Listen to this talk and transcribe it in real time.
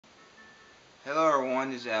Hello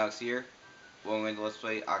everyone, this is Alex here. Welcome to Let's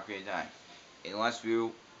Play Ocarina of Time. In the last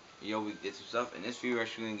video, we did some stuff. In this video, we're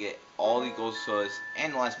actually gonna get all the Gold Skulltullas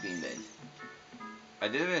and the last bean bed.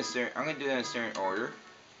 I'm gonna do it in a certain order.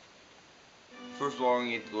 First of all, we're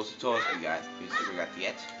gonna get the Gold Skulltullas we got. We just never got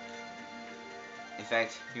yet. In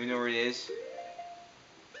fact, you know where it is.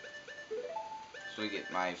 So we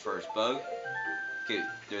get my first bug. Okay,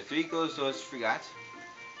 there are 3 Gold Skulltullas we forgot.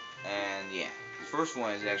 And yeah, the first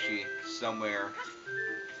one is actually somewhere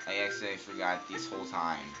I accidentally forgot this whole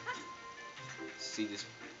time. See this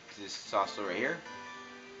saucer right here?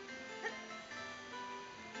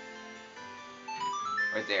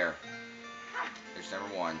 Right there. There's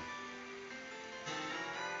number 1.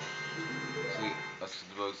 So let's put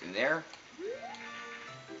the bugs in there.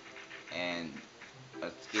 And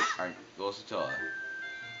let's get our Gold Skulltula.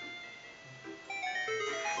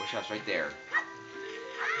 Shop's right there.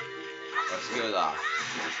 Let's kill it off.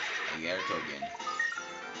 And get our token.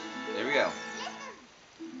 There we go.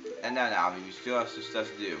 And now, we still have some stuff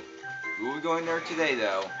to do. We will be going there today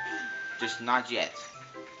though. Just not yet.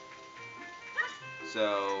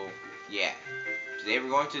 So, yeah. Today we're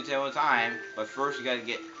going to the Temple of Time, but first we gotta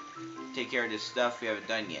take care of this stuff we haven't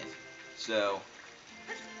done yet. So,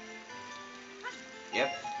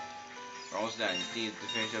 yep. We're almost done. Just need to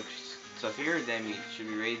finish up stuff here, then we should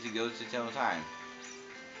be ready to go to the Temple of Time.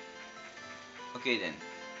 Okay then.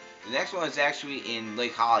 The next one is actually in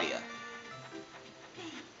Lake Hylia.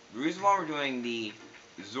 The reason why we're doing the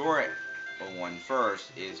Zora one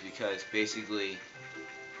first is because basically,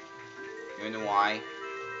 you know why?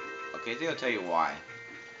 Okay, I think I'll tell you why.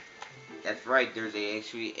 That's right, there's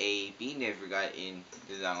actually a bean that we got in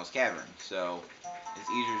the Dangle's Cavern, so it's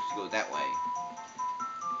easier to go that way.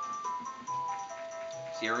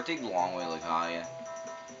 See, we're taking the long way to Lake Hylia.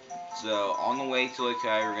 So, on the way to Lake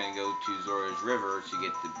Hylia, we're going to go to Zora's River to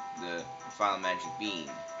get the final magic bean.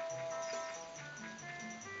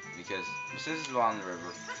 Because, since it's on the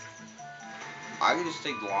river, I could just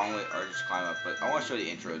take the long way or just climb up, but I want to show the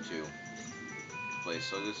intro too. Place,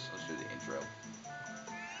 so let's show the intro.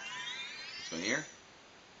 Let's go in here.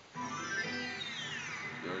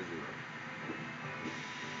 Zora's River.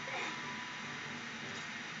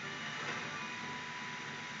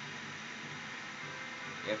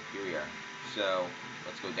 Yep, here we are. So,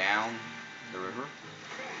 let's go down the river.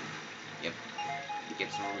 Yep.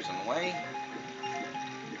 Get some rubies on the way.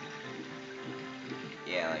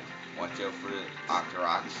 Yeah, like, watch out for the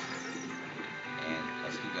Octoroks. And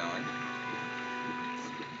let's keep going.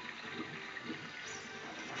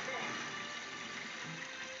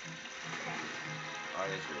 Oh,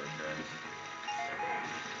 there's river current.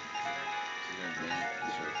 This isn't been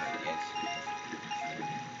this river current yet.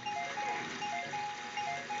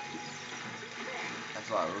 That's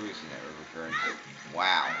a lot of rubies in that river current.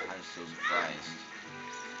 Wow, I'm so surprised.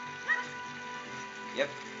 Yep.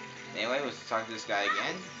 Anyway, let's talk to this guy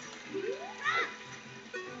again.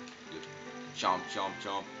 Chomp, chomp,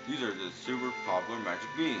 chomp. These are the super popular magic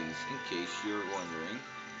beans. In case you're wondering,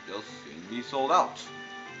 they'll soon be sold out.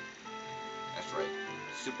 That's right.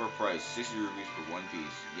 Super price, 60 rupees for 1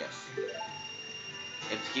 piece. Yes.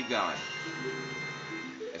 Let's keep going.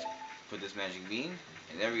 Let's put this magic bean,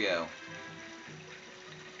 and there we go.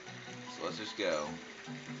 So let's just go.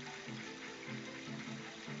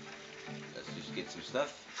 Let's just get some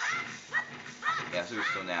stuff. Yeah, so we're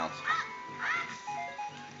still out.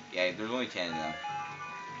 Yeah, there's only 10 of them.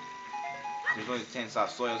 There's only 10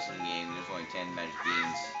 soft soils in the game. There's only 10 magic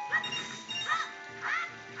beans.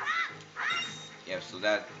 Yeah, so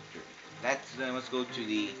that's then let's go to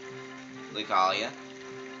the Lake Hylia.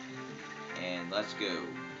 And let's go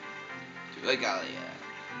to Lake Hylia.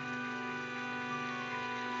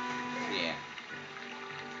 Yeah.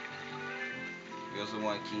 We also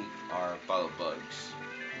want to keep our bottle of bugs.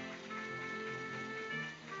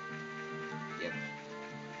 Yep.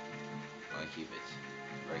 I want to keep it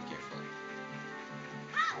very carefully.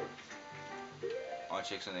 I want to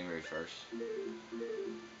check something very first.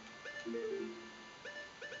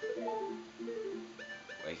 Well,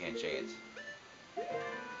 I can't check it.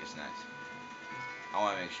 Guess not. I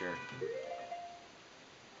want to make sure.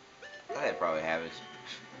 I probably have it.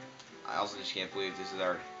 I also just can't believe this is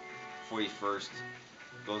our 41st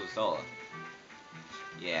Gold Skulltula.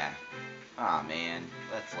 Yeah. Ah, man.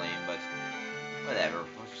 That's lame, but whatever.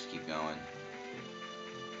 Let's just keep going.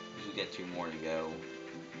 We got 2 more to go.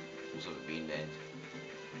 Also a bean bed.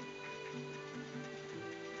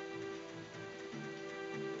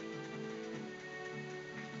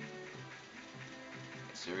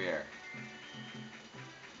 So we are.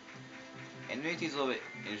 And to make these a little bit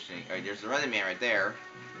interesting, alright, there's the running man right there.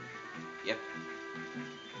 Yep.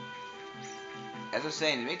 as I was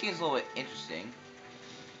saying, to make things a little bit interesting,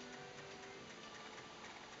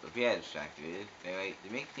 but yeah, distracted. Anyway,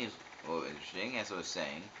 to make things a little bit interesting, as I was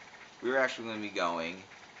saying, we were actually going to be going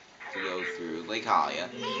to go through Lake Hylia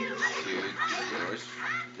to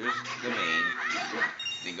there's the main,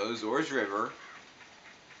 then go to Zora's River,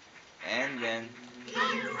 and then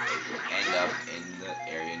end up in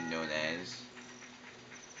the area known as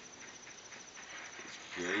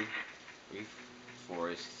Security Reef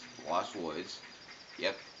Forest, Lost Woods.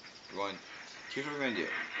 Yep, we're going. Here's what we're going to do.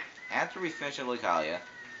 After we finish at Lake Hylia,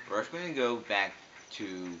 we're actually going to go back to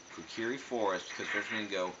Kokiri Forest because we're actually going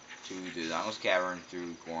to go to the Dongle's Cavern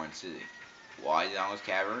through Goron City. Why the Dongle's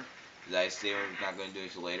Cavern? Did I say we're not going to do it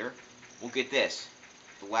until later? Well, get this.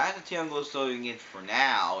 The last material Gold Skulltullas you can get for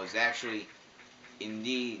now is actually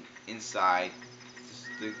indeed inside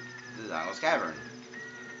the Dongle's Cavern.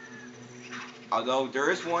 Although there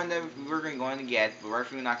is one that we're going to get, but we're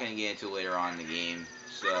actually not going to get it until later on in the game.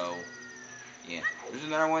 So, yeah. There's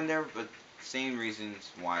another one there, but same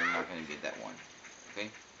reasons why we're not going to get that one. Okay?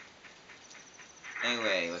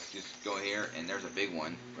 Anyway, let's just go here, and there's a big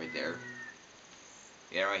one right there.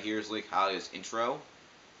 Yeah, right here is Lake Hylia's intro.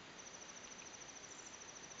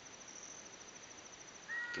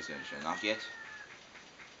 Because I haven't shown off yet.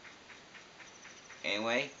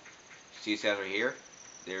 Anyway, see this right here?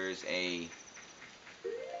 There's a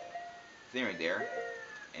thing right there,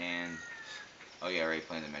 and oh yeah, I already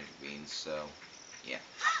planted the magic beans, so yeah.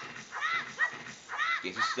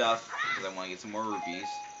 Get some stuff because I want to get some more rupees.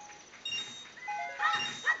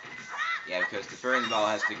 Yeah, because the fairy in the bottle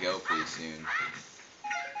has to go pretty soon.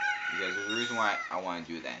 Because there's a reason why I want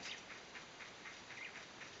to do that.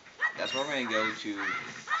 That's why we're going to go to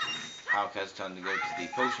Halkaziton to go to the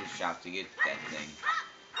potion shop to get that thing.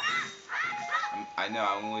 I know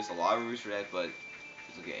I'm going to waste a lot of rupees for that, but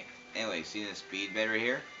it's okay. Anyway, see this speed bed right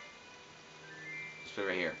here? This bed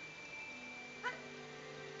right here.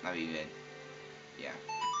 Not speed bed. Yeah,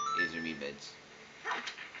 these are meat beds.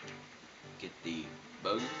 Get the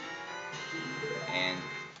bug, and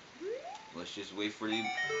let's just wait for the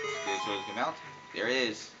Skulltullas to come out. There it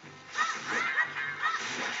is.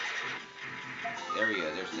 There we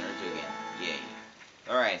go. There's Naruto again. Yay.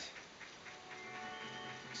 Alright.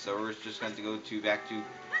 So we're just going to go back to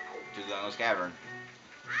the Dongle's Cavern.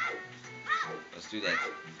 Let's do that.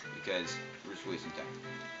 Because we're just wasting time.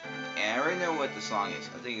 And I already know what the song is.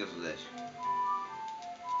 I think it goes with this.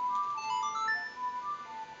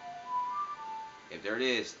 If there it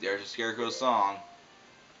is, there's a Scarecrow song.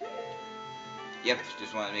 Yep,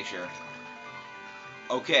 just wanted to make sure.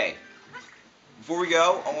 Okay. Before we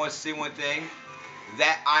go, I want to say one thing.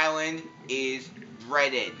 That island is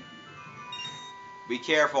dreaded. Be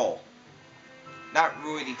careful. Not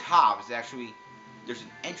really the top. It's actually, there's an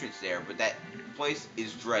entrance there, but that place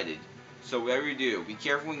is dreaded. So whatever you do, be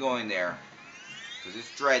careful when going there. Because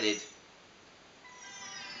it's dreaded.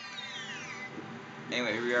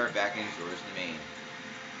 Anyway, here we are back in Zora's Domain.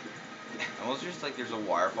 Almost just like there's a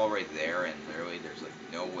waterfall right there, and literally there's like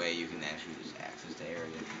no way you can actually just access the area.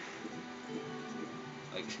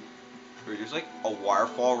 Like, there's like a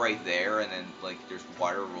waterfall right there, and then like there's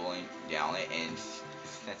water rolling down it, and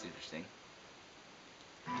that's interesting.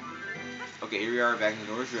 Okay, here we are back in the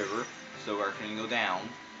Zora's River, so we're actually gonna go down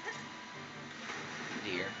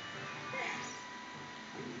here.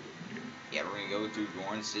 Yeah, we're gonna go through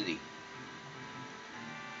Goron City.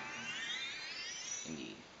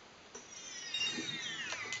 Indeed.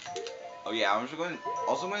 Oh yeah, I'm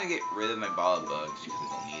also going to get rid of my bottle of bugs because we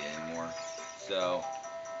don't need it anymore. So,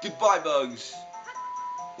 goodbye bugs!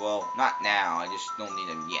 Well, not now, I just don't need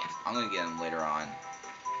them yet. I'm going to get them later on.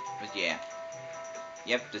 But yeah.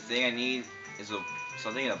 Yep, the thing I need is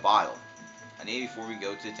something in a bottle. I need it before we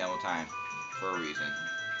go to the temple time. For a reason.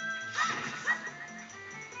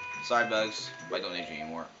 Sorry bugs, but I don't need you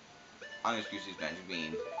anymore. I'm going to use this magic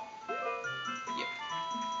bean. Yep.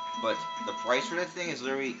 But the price for that thing is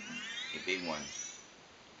literally a big one.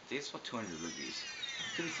 I think it's about 200 rupees.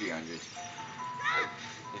 Could be 300.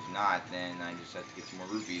 If not, then I just have to get some more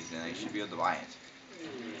rupees and I should be able to buy it.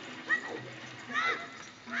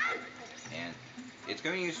 And it's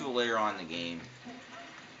going to be useful later on in the game.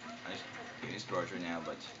 I'm just giving storage right now,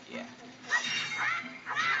 but yeah.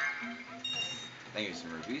 Thank you,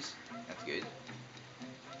 some rupees. That's good.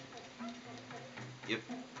 Yep.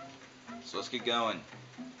 So let's get going.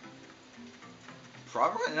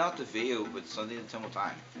 Probably not the video, but something in the temple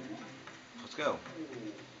time. Let's go.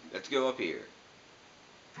 Let's go up here.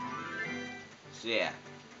 So yeah.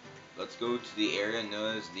 Let's go to the area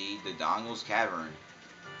known as the Dongle's Cavern.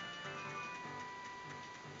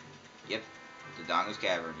 Yep. The Dongle's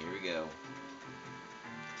Cavern. Here we go.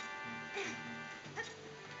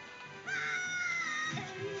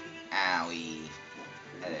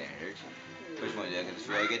 just want to get this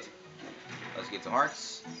drag. Let's get some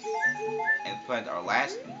hearts. And put our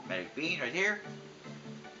last magic bean right here.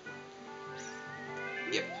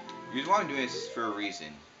 Yep. The reason why I'm doing this is for a reason.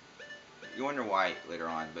 You wonder why later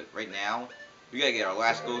on, but right now, we gotta get our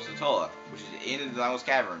last Gold Skulltullas, which is in the Devil's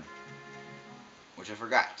Cavern. Which I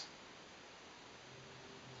forgot.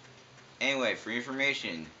 Anyway, for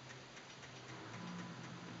information,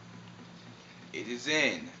 it is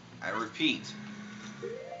in, I repeat,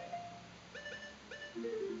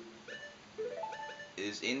 it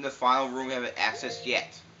is in the final room we haven't accessed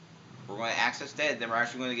yet. We're going to access that, then we're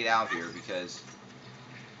actually going to get out of here because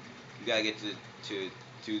we gotta get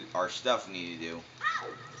to our stuff we need to do.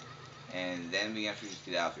 And then we actually just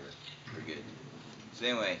get out of here. We're good. So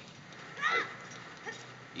anyway,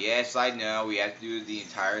 yes, I know, we have to do the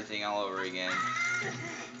entire thing all over again.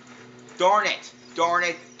 Darn it! Darn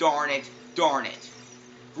it! Darn it! Darn it!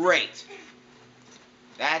 Great!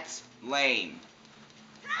 That's lame.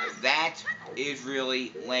 That is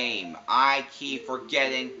really lame. I keep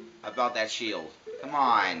forgetting about that shield. Come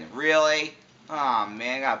on, really? Oh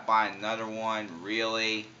man, I gotta buy another one,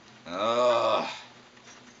 really? Ugh.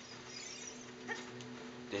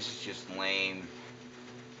 This is just lame.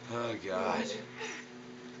 Oh god.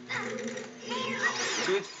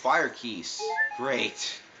 Good fire keys.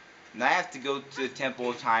 Great. Now I have to go to the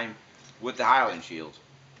Temple of Time with the Highland Shield.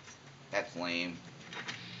 That's lame.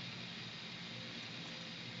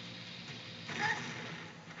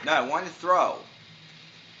 No, I wanted to throw.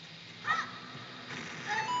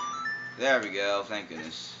 There we go, thank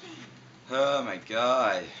goodness. Oh my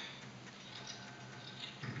god.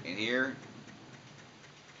 And here,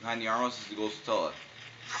 behind the armrest is the Gold Skulltullas.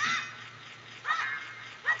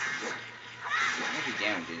 Maybe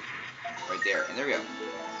damage it. Right there, and there we go.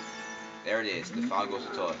 There it is, the final Gold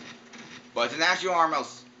Skulltullas. But it's an actual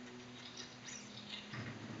armrest.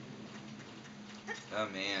 Oh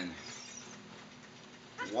man.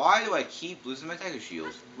 Why do I keep losing my Tiger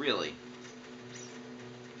Shield? Really?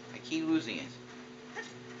 I keep losing it.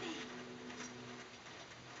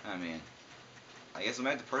 Oh man. I guess I'm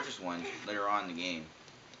going to have to purchase one later on in the game.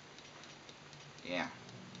 Yeah.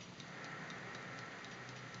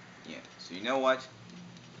 Yeah. So you know what?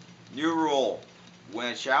 New rule.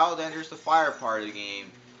 When a child enters the fire part of the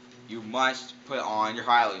game, you must put on your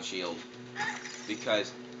Highland Shield.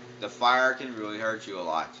 Because the fire can really hurt you a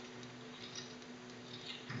lot.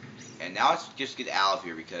 And now let's just get out of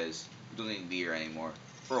here because we don't need to be here anymore.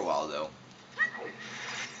 For a while though.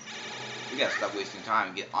 We gotta stop wasting time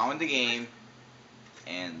and get on with the game.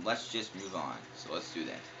 And let's just move on. So let's do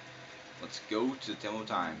that. Let's go to the Temple of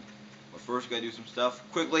Time. But first we gotta do some stuff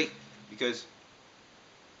quickly because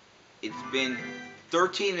it's been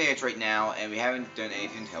 13 minutes right now and we haven't done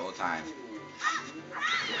anything in Temple of Time.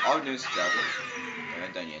 All we're doing is stuff. We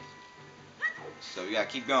haven't done yet. So we gotta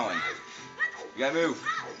keep going. We gotta move.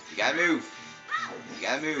 We gotta move. We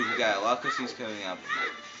gotta move. We got a lot of cutscenes coming up.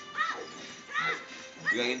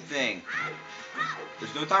 We gotta get the thing.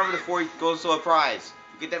 There's no time for the 40 Gold Skulltullas prize.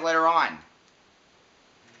 We'll get that later on.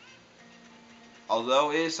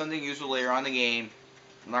 Although it is something useful later on in the game,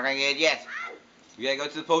 I'm not gonna get it yet. We gotta go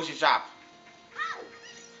to the potion shop.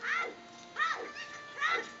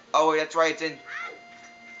 Oh wait, that's right, it's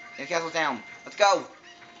in Castle Town. Let's go.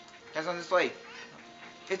 Castle this way.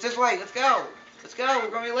 It's this way, let's go. Let's go, we're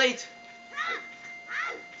gonna be late.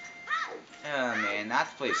 Oh man, not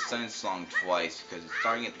to play Sun Song twice because it's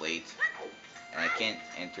starting it late. And I can't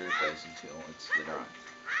enter the place until it's later on.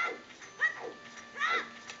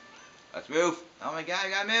 Let's move. Oh my god, I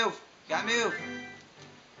gotta move. Gotta move.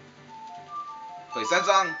 Play Sun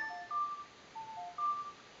Song.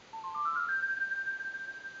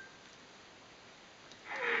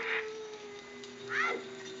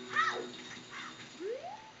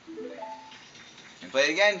 And play it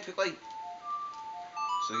again, quickly.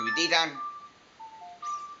 So it'll be daytime.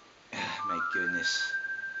 My goodness.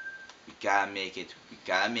 We gotta make it. We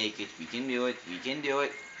gotta make it. We can do it. We can do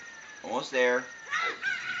it. Almost there.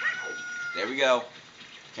 There we go.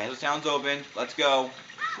 Castle Town's open. Let's go.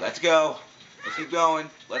 Let's go. Let's keep going.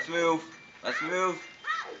 Let's move. Let's move.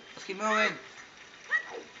 Let's keep moving.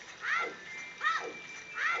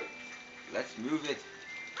 Let's move it.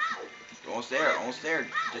 Almost there. Almost there.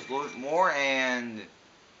 Just a little bit more and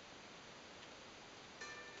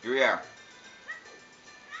here we are.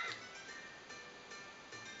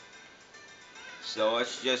 So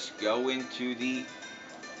let's just go into the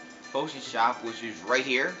potion shop, which is right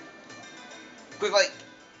here. Quickly!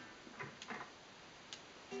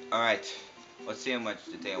 Alright. Let's see how much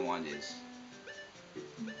the thing I want is.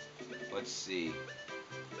 Let's see.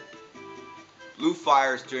 Blue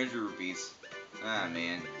fire is 200 rupees. Ah,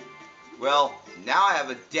 man. Well, now I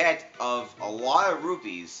have a debt of a lot of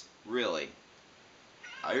rupees. Really.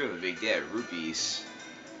 I do have a big debt of rupees.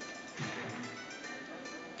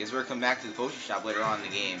 Guess we're gonna come back to the potion shop later on in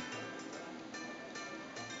the game.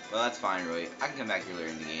 Well, that's fine, really. I can come back here later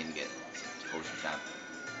in the game to get the potion shop.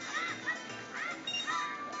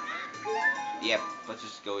 Yep, let's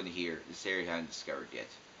just go into here. This area I haven't discovered yet.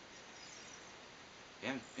 We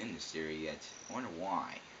haven't been in this area yet. I wonder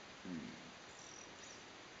why.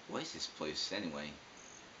 What is this place anyway?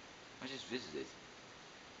 I just visited.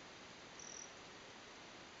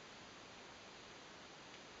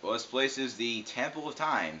 Well, this place is the Temple of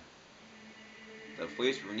Time. The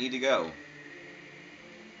place where we need to go.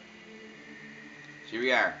 So here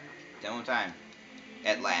we are. Temple of Time.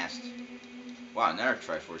 At last. Wow, another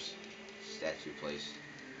Triforce statue place.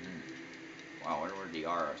 Wow, I wonder where they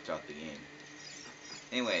are throughout the game.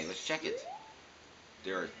 Anyway, let's check it.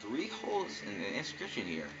 There are 3 holes in the inscription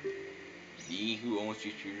here. He who owns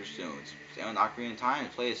 2 treasure stones. Stay on Ocarina of Time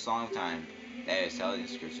and play a Song of Time. That is how the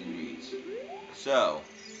inscription reads. So,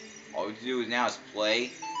 all we have to do now is play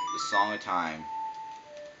the Song of Time.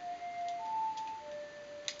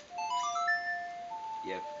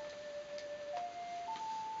 Yep.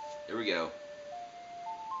 Here we go.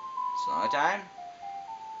 Song of Time.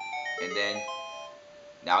 And then,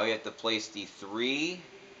 now we have to place the 3,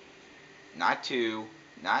 not 2,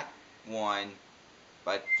 not 1,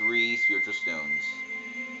 but 3 spiritual stones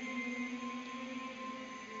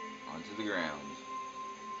onto the ground.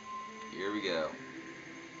 Here we go.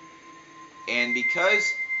 And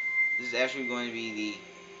because this is actually going to be the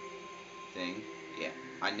thing, yeah,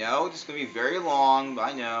 I know this is going to be very long, but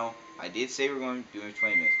I know. I did say we're going to do it in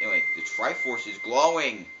 20 minutes. Anyway, the Triforce is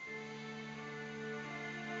glowing.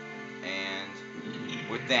 And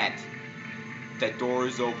with that, that door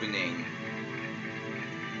is opening.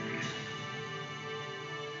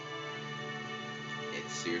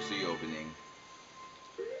 It's seriously opening.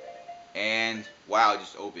 And, wow, it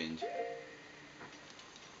just opened.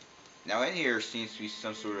 Now in here seems to be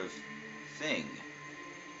some sort of thing.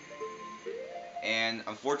 And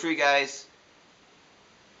unfortunately, guys,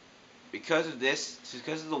 because of this,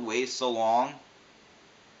 because of the wait so long,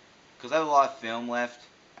 because I have a lot of film left,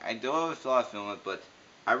 I do have a lot of film left, but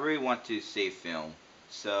I really want to save film.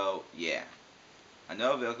 So, yeah. I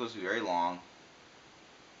know the videos will be very long,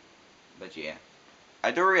 but yeah. I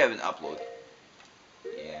do already have an upload.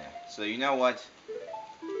 Yeah. So, you know what?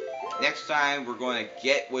 Next time, we're going to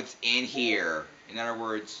get what's in here. In other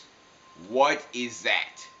words, what is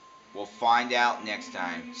that? We'll find out next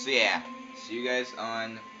time. So, yeah. See you guys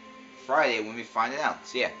on Friday when we find it out.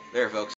 So, yeah. Later, folks.